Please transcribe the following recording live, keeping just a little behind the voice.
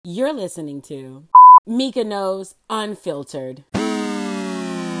You're listening to Mika Knows Unfiltered.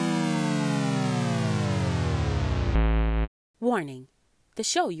 Warning, the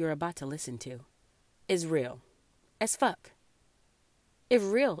show you're about to listen to is real as fuck.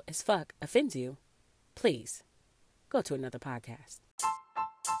 If real as fuck offends you, please go to another podcast.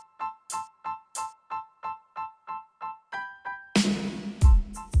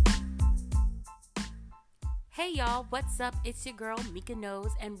 Hey y'all, what's up? It's your girl Mika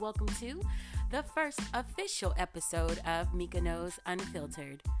Knows, and welcome to the first official episode of Mika Knows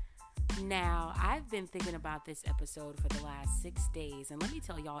Unfiltered. Now, I've been thinking about this episode for the last 6 days, and let me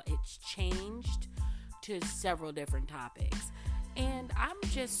tell y'all, it's changed to several different topics. And I'm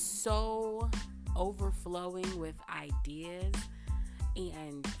just so overflowing with ideas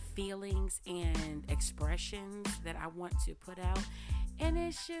and feelings and expressions that I want to put out. And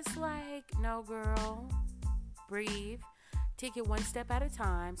it's just like, no girl, breathe, take it one step at a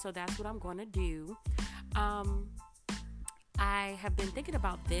time. So that's what I'm going to do. I have been thinking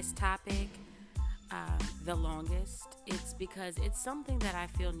about this topic the longest. It's because it's something that I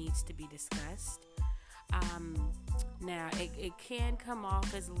feel needs to be discussed. Now, it can come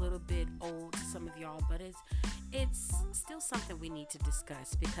off as a little bit old to some of y'all, but it's still something we need to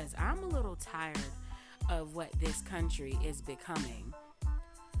discuss because I'm a little tired of what this country is becoming.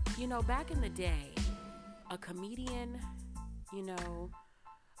 You know, back in the day, a comedian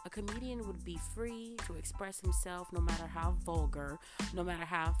would be free to express himself no matter how vulgar, no matter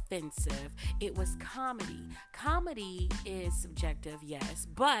how offensive. It was comedy. Comedy is subjective, yes,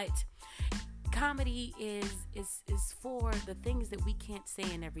 but comedy is for the things that we can't say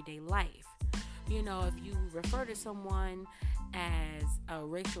in everyday life. You know, if you refer to someone as a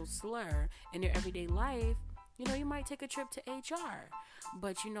racial slur in their everyday life, you know, you might take a trip to HR.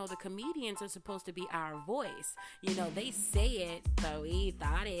 But, you know, the comedians are supposed to be our voice. You know, they say it, so we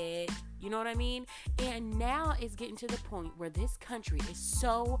thought it. You know what I mean? And now it's getting to the point where this country is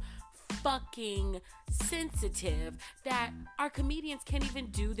so fucking sensitive that our comedians can't even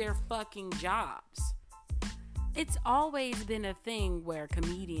do their fucking jobs. It's always been a thing where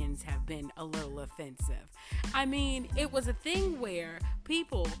comedians have been a little offensive. I mean, it was a thing where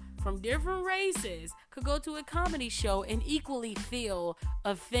people from different races could go to a comedy show and equally feel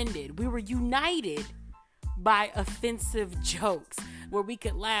offended. We were united by offensive jokes where we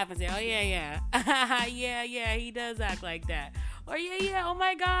could laugh and say, oh yeah, yeah, he does act like that. Or yeah, oh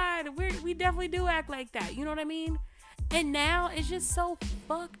my God, we definitely do act like that. You know what I mean? And now it's just so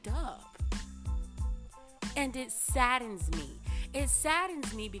fucked up. And it saddens me. It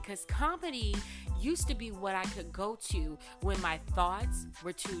saddens me because comedy used to be what I could go to when my thoughts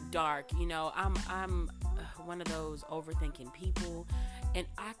were too dark. You know, I'm one of those overthinking people, and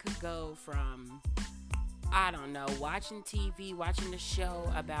I could go from, I don't know, watching TV, watching a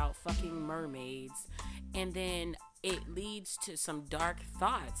show about fucking mermaids, and then it leads to some dark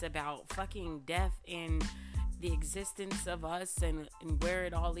thoughts about fucking death and the existence of us and where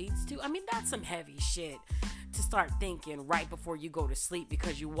it all leads to. I mean, that's some heavy shit to start thinking right before you go to sleep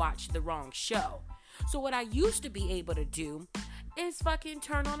because you watched the wrong show. So what I used to be able to do is fucking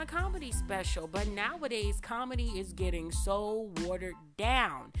turn on a comedy special. But nowadays, comedy is getting so watered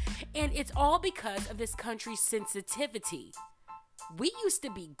down. And it's all because of this country's sensitivity. We used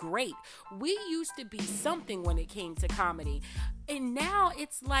to be great. We used to be something when it came to comedy. And now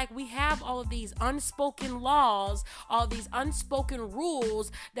it's like we have all of these unspoken laws, all these unspoken rules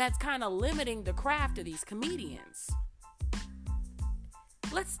that's kind of limiting the craft of these comedians.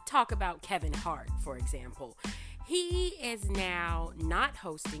 Let's talk about Kevin Hart, for example. He is now not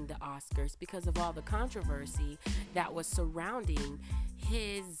hosting the Oscars because of all the controversy that was surrounding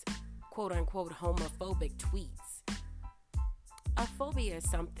his quote-unquote homophobic tweets. A phobia is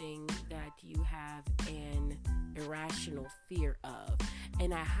something that you have an irrational fear of.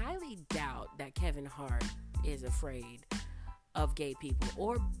 And I highly doubt that Kevin Hart is afraid of gay people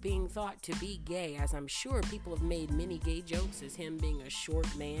or being thought to be gay, as I'm sure people have made many gay jokes as him being a short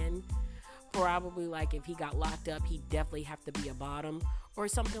man. Probably like if he got locked up, he'd definitely have to be a bottom or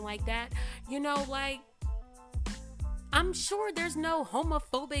something like that. You know, like, I'm sure there's no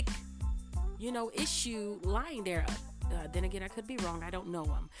homophobic, issue lying there. Then again, I could be wrong. I don't know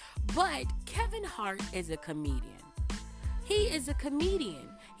him. But Kevin Hart is a comedian. He is a comedian.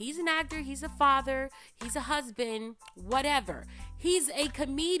 He's an actor. He's a father. He's a husband. Whatever. He's a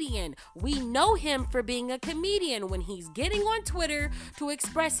comedian. We know him for being a comedian. When he's getting on Twitter to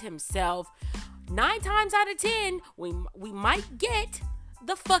express himself, 9 times out of 10, we might get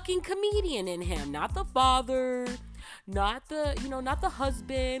the fucking comedian in him. Not the father, not the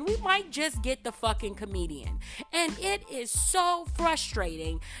husband. We might just get the fucking comedian. And it is so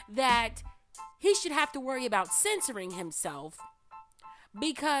frustrating that he should have to worry about censoring himself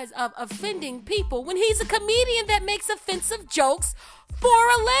because of offending people when he's a comedian that makes offensive jokes for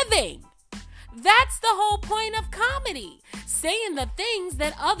a living. That's the whole point of comedy. Saying the things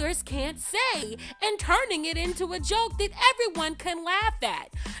that others can't say and turning it into a joke that everyone can laugh at.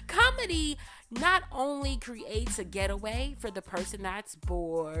 Comedy not only creates a getaway for the person that's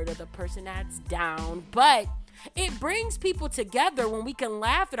bored or the person that's down, but it brings people together when we can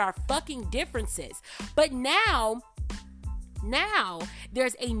laugh at our fucking differences. But now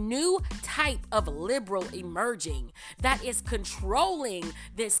there's a new type of liberal emerging that is controlling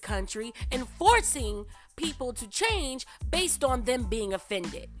this country and forcing people to change based on them being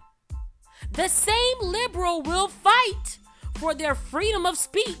offended. The same liberal will fight for their freedom of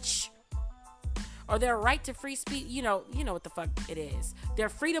speech or their right to free speech. You know what the fuck it is. Their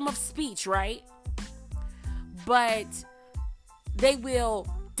freedom of speech, right? But they will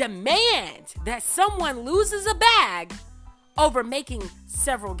demand that someone loses a bag over making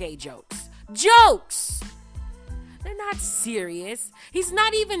several gay jokes. Jokes! They're not serious. He's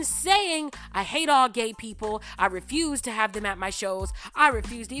not even saying, I hate all gay people. I refuse to have them at my shows. I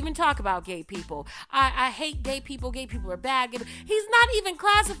refuse to even talk about gay people. I hate gay people. Gay people are bad. He's not even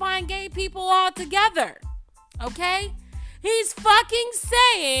classifying gay people altogether. Okay? He's fucking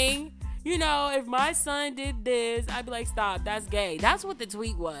saying, if my son did this, I'd be like, stop, that's gay. That's what the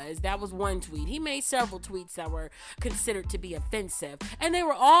tweet was. That was one tweet. He made several tweets that were considered to be offensive. And they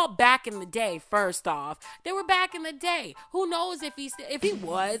were all back in the day, first off. They were back in the day. Who knows if he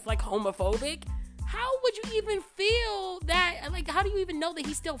was, like, homophobic? How would you even feel that? Like, how do you even know that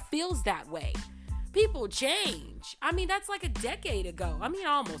he still feels that way? People change. I mean, that's like a decade ago. I mean,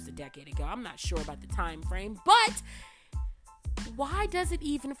 almost a decade ago. I'm not sure about the time frame, but why does it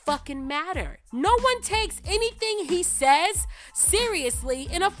even fucking matter? No one takes anything he says seriously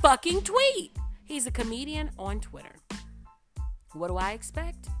in a fucking tweet. He's a comedian on Twitter. What do I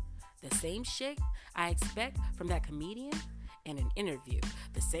expect? The same shit I expect from that comedian in an interview.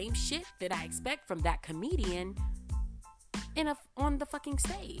 The same shit that I expect from that comedian on the fucking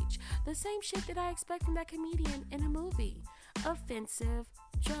stage. The same shit that I expect from that comedian in a movie. Offensive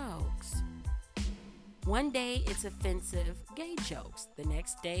jokes. One day it's offensive gay jokes. The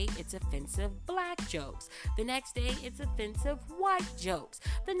next day it's offensive black jokes. The next day it's offensive white jokes.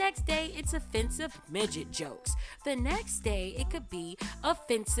 The next day it's offensive midget jokes. The next day it could be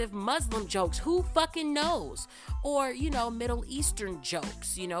offensive Muslim jokes. Who fucking knows? Or, Middle Eastern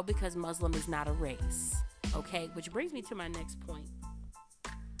jokes, because Muslim is not a race. Okay, which brings me to my next point.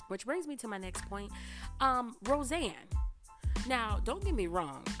 Roseanne. Now, don't get me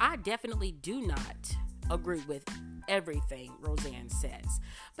wrong. I definitely do not agree with everything Roseanne says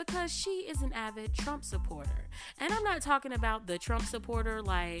because she is an avid Trump supporter. And I'm not talking about the Trump supporter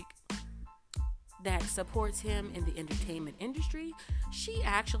like that supports him in the entertainment industry. She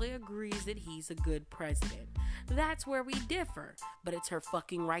actually agrees that he's a good president. That's where we differ. But it's her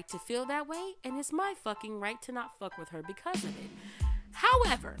fucking right to feel that way, and it's my fucking right to not fuck with her because of it.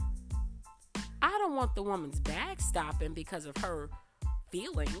 However, I don't want the woman's bag stopping because of her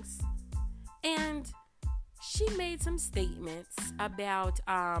feelings. And she made some statements about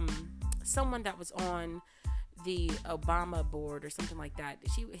someone that was on the Obama board or something like that.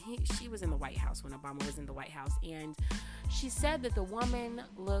 She was in the White House when Obama was in the White House, and she said that the woman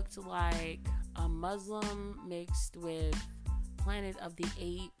looked like a Muslim mixed with Planet of the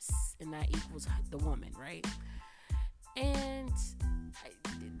Apes, and that equals the woman, right? And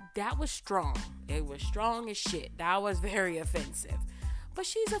that was strong. It was strong as shit. That was very offensive. But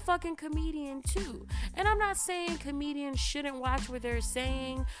she's a fucking comedian too. And I'm not saying comedians shouldn't watch what they're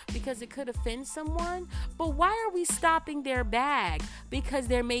saying because it could offend someone. But why are we stopping their bag because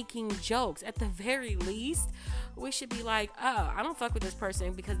they're making jokes? At the very least, we should be like, oh, I don't fuck with this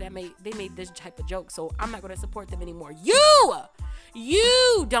person because they made this type of joke, so I'm not going to support them anymore.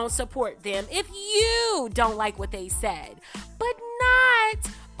 You don't support them if you don't like what they said. But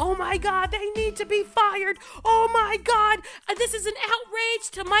not, oh my God, they need to be fired. Oh my God, this is an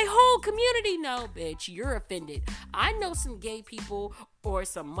outrage to my whole community. No, bitch, you're offended. I know some gay people or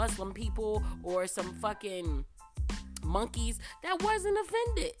some Muslim people or some fucking monkeys that wasn't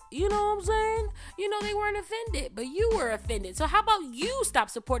offended. You know what I'm saying? They weren't offended, but you were offended. So how about you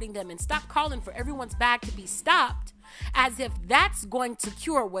stop supporting them and stop calling for everyone's bag to be stopped as if that's going to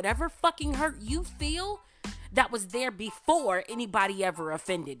cure whatever fucking hurt you feel that was there before anybody ever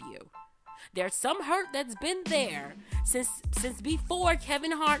offended you. There's some hurt that's been there since before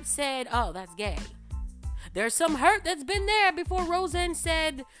Kevin Hart said, oh, that's gay. There's some hurt that's been there before Roseanne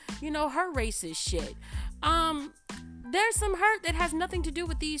said, her racist shit. There's some hurt that has nothing to do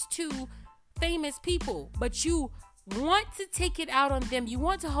with these two famous people, but you want to take it out on them. You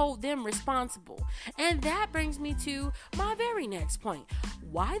want to hold them responsible. And that brings me to my very next point.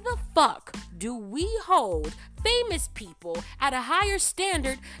 Why the fuck do we hold famous people at a higher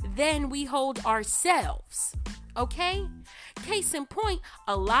standard than we hold ourselves? Okay? Case in point,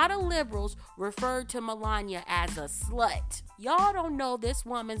 a lot of liberals referred to Melania as a slut. Y'all don't know this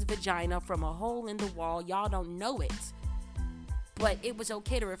woman's vagina from a hole in the wall. Y'all don't know it. But it was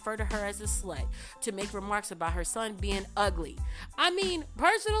okay to refer to her as a slut, to make remarks about her son being ugly. I mean,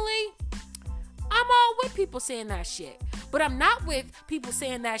 personally, I'm all with people saying that shit. But I'm not with people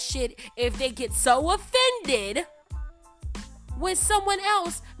saying that shit if they get so offended when someone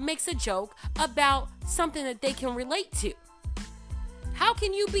else makes a joke about something that they can relate to. How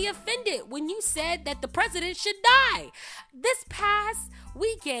can you be offended when you said that the president should die? This past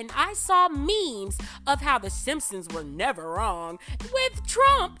weekend, I saw memes of how the Simpsons were never wrong with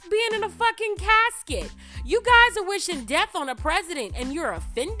Trump being in a fucking casket. You guys are wishing death on a president and you're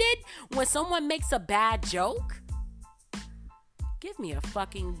offended when someone makes a bad joke? Give me a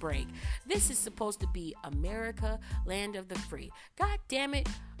fucking break. This is supposed to be America, land of the free. God damn it.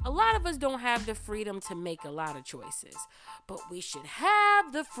 A lot of us don't have the freedom to make a lot of choices, but we should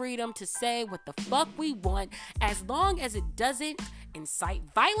have the freedom to say what the fuck we want as long as it doesn't incite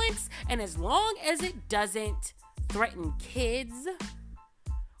violence and as long as it doesn't threaten kids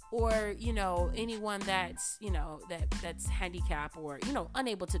or, anyone that's, that's handicapped or,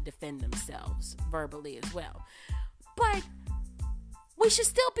 unable to defend themselves verbally as well. But we should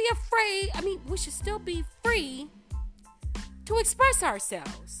still be we should still be free to express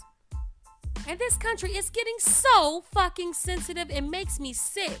ourselves. And this country is getting so fucking sensitive, it makes me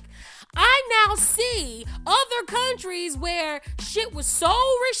sick. I now see other countries where shit was so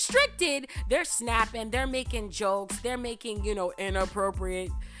restricted, they're snapping, they're making jokes, they're making,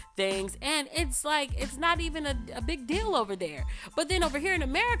 inappropriate things. And it's like, it's not even a big deal over there. But then over here in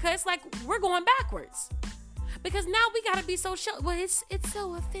America, it's like we're going backwards. Because now we gotta be so well, it's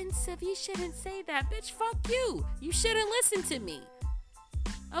so offensive. You shouldn't say that. Bitch, fuck you. You shouldn't listen to me.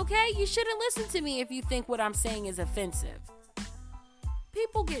 Okay? You shouldn't listen to me if you think what I'm saying is offensive.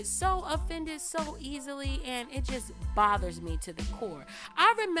 People get so offended so easily, and it just bothers me to the core.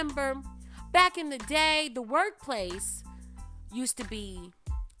 I remember back in the day, the workplace used to be,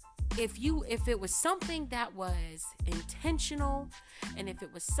 if it was something that was intentional, and if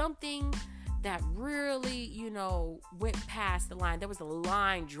it was something that really, went past the line. There was a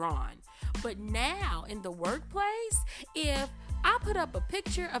line drawn. But now in the workplace, if I put up a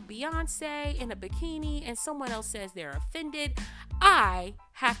picture of Beyonce in a bikini and someone else says they're offended, I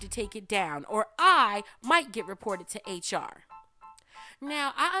have to take it down or I might get reported to HR.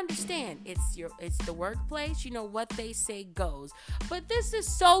 Now, I understand it's the workplace. What they say goes. But this is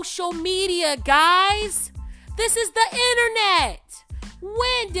social media, guys. This is the internet.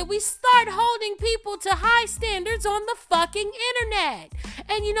 When did we start holding people to high standards on the fucking internet?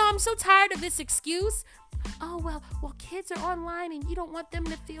 And I'm so tired of this excuse. Oh, well, kids are online and you don't want them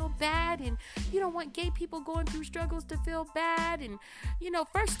to feel bad and you don't want gay people going through struggles to feel bad. And,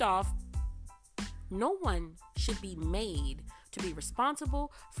 first off, no one should be made to be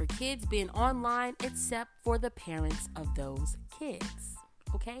responsible for kids being online except for the parents of those kids.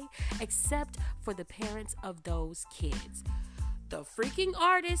 Okay? Except for the parents of those kids. The freaking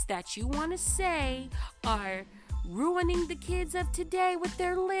artists that you want to say are ruining the kids of today with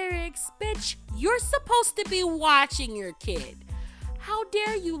their lyrics. Bitch, you're supposed to be watching your kid. How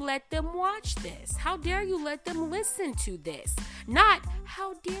dare you let them watch this? How dare you let them listen to this? Not,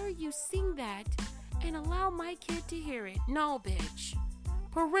 how dare you sing that and allow my kid to hear it? No, bitch.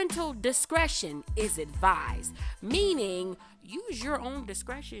 Parental discretion is advised, meaning use your own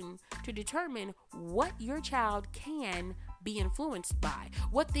discretion to determine what your child can be influenced by,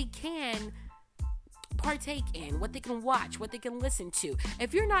 what they can partake in, what they can watch, what they can listen to.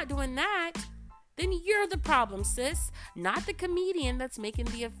 If you're not doing that, then you're the problem, sis, not the comedian that's making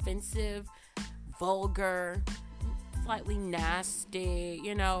the offensive, vulgar, slightly nasty,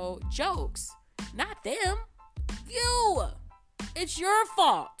 jokes. Not them. You. It's your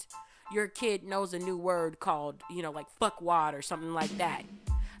fault. Your kid knows a new word called, like fuckwad or something like that.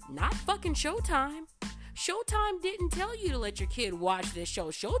 Not fucking Showtime. Showtime didn't tell you to let your kid watch this show.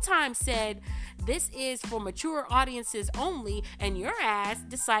 Showtime said this is for mature audiences only, and your ass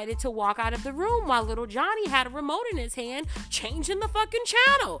decided to walk out of the room while little Johnny had a remote in his hand changing the fucking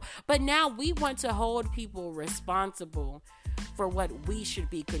channel. But now we want to hold people responsible for what we should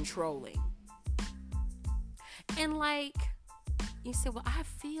be controlling. And like, you say, well, I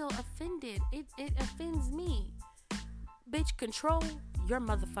feel offended. It offends me. Bitch, control your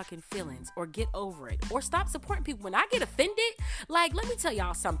motherfucking feelings or get over it or stop supporting people. When I get offended, like, let me tell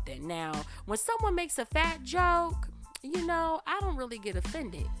y'all something. Now, when someone makes a fat joke, I don't really get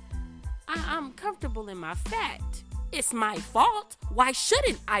offended. I'm comfortable in my fat. It's my fault. Why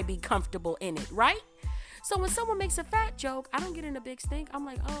shouldn't I be comfortable in it, right? So when someone makes a fat joke, I don't get in a big stink. I'm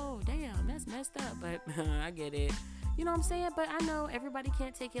like, oh, damn, that's messed up. But I get it. You know what I'm saying? But I know everybody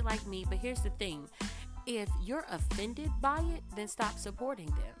can't take it like me. But here's the thing. If you're offended by it, then stop supporting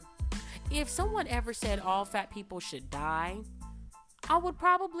them. If someone ever said all fat people should die, I would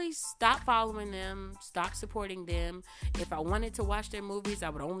probably stop following them, stop supporting them. If I wanted to watch their movies, I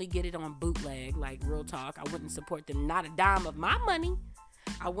would only get it on bootleg, like real talk. I wouldn't support them, not a dime of my money.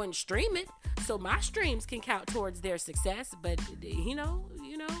 I wouldn't stream it, so my streams can count towards their success. But,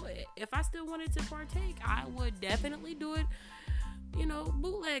 if I still wanted to partake, I would definitely do it,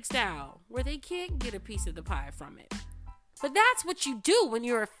 bootleg style, where they can't get a piece of the pie from it. But that's what you do when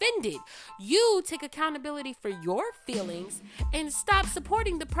you're offended. You take accountability for your feelings and stop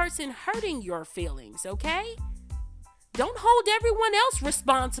supporting the person hurting your feelings, okay? Don't hold everyone else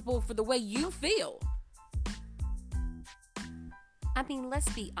responsible for the way you feel. I mean,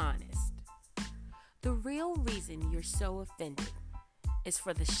 let's be honest. The real reason you're so offended is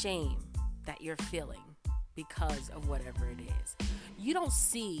for the shame that you're feeling because of whatever it is. You don't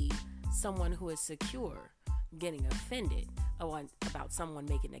see someone who is secure getting offended about someone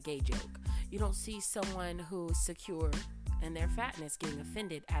making a gay joke. You don't see someone who's secure in their fatness getting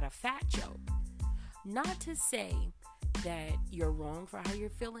offended at a fat joke. Not to say that you're wrong for how you're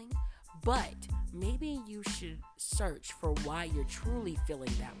feeling, but maybe you should search for why you're truly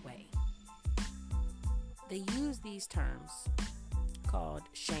feeling that way. They use these terms called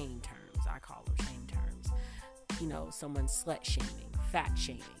shame terms. I call them shame terms. Someone slut shaming, fat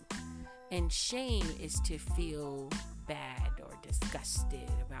shaming. And shame is to feel bad or disgusted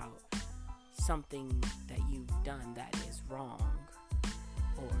about something that you've done that is wrong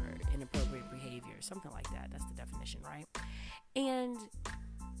or inappropriate behavior, something like that. That's the definition, right? And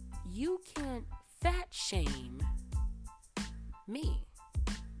you can't fat shame me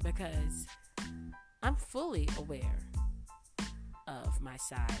because I'm fully aware of my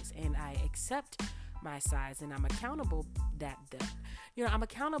size and I accept my size, and I'm accountable I'm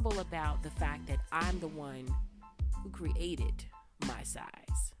accountable about the fact that I'm the one who created my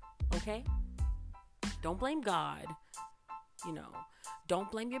size. Okay? Don't blame God.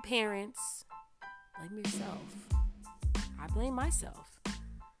 Don't blame your parents. Blame yourself. I blame myself.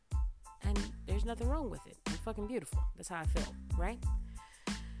 And there's nothing wrong with it. I'm fucking beautiful. That's how I feel, right?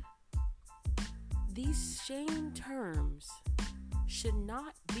 These shame terms should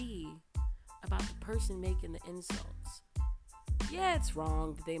not be about the person making the insults. Yeah, it's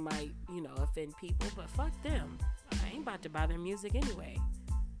wrong that they might, offend people, but fuck them. I ain't about to buy their music anyway.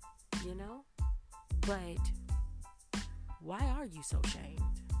 But why are you so shamed?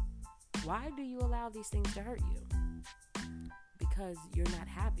 Why do you allow these things to hurt you? Because you're not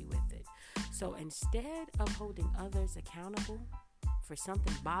happy with it. So instead of holding others accountable for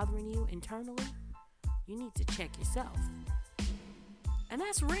something bothering you internally, you need to check yourself. And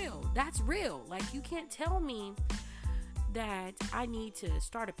that's real. That's real. Like, you can't tell me that I need to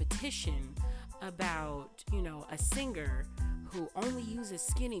start a petition about, a singer who only uses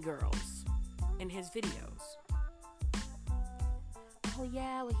skinny girls in his videos. Oh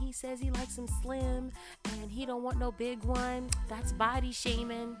yeah, well, he says he likes them slim and he don't want no big one. That's body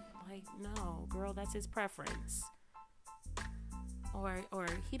shaming. Like, no, girl, that's his preference. Or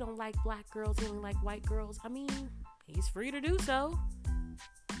he don't like black girls, he only like white girls. I mean, he's free to do so.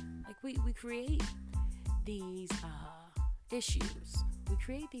 Like, we create these issues. We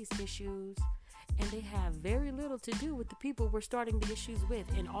create these issues, and they have very little to do with the people we're starting the issues with,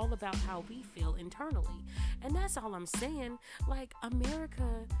 and all about how we feel internally. And that's all I'm saying. Like,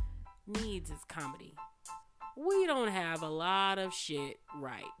 America needs its comedy. We don't have a lot of shit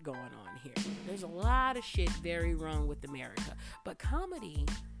right going on here. There's a lot of shit very wrong with America. But comedy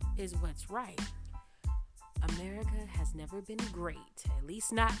is what's right. America has never been great, at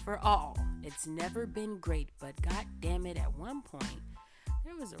least not for all. It's never been great, but god damn it, at one point,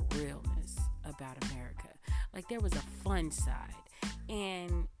 there was a realness about America. Like, there was a fun side.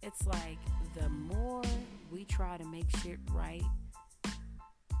 And it's like, the more we try to make shit right,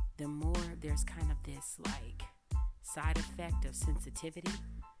 the more there's kind of this, like, side effect of sensitivity,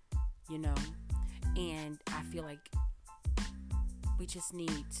 And I feel like we just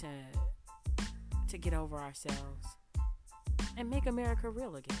need to get over ourselves and make America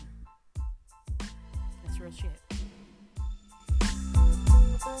real again. That's real shit.